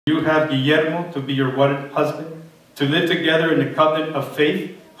You have Guillermo to be your wedded husband, to live together in the covenant of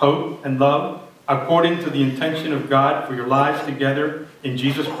faith, hope, and love, according to the intention of God for your lives together in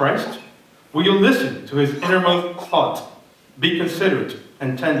Jesus Christ? Will you listen to his innermost thoughts, be considerate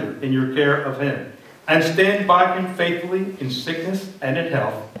and tender in your care of him, and stand by him faithfully in sickness and in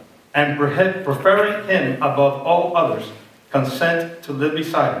health, and preferring him above all others, consent to live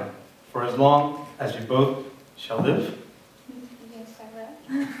beside him for as long as you both shall live? Yes, I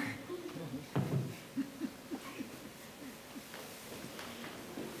will.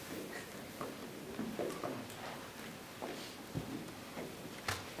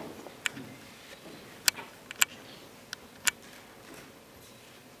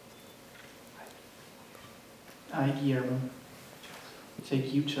 I, Guillermo,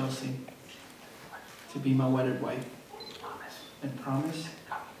 take you, Chelsea, to be my wedded wife, and promise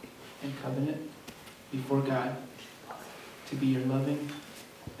and covenant before God to be your loving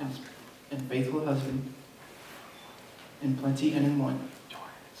and faithful husband in plenty and in want,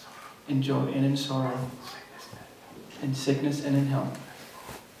 in joy and in sorrow, in sickness and in health,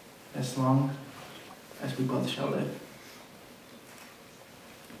 as long as we both shall live.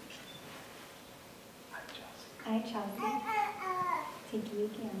 I, Chelsea, take you,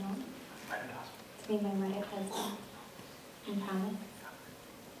 Guillermo, to be my wedded husband, in promise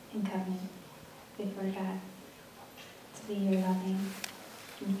and covenant before God, to be your loving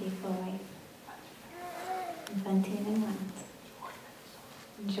and faithful wife, in plenty and in want,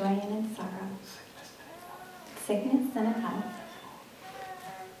 in joy and in sorrow, sickness and in health,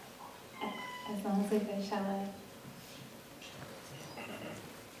 as long as we both shall live.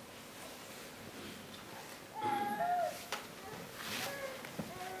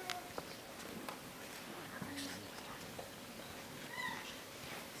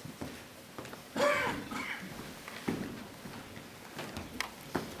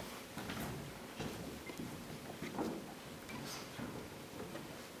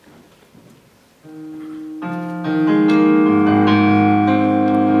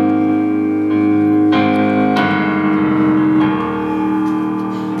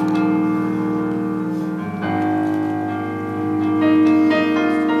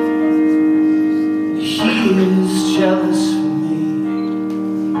 Jealous for me,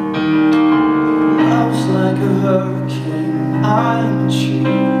 love's like a hurricane, I'm a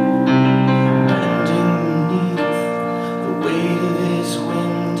tree.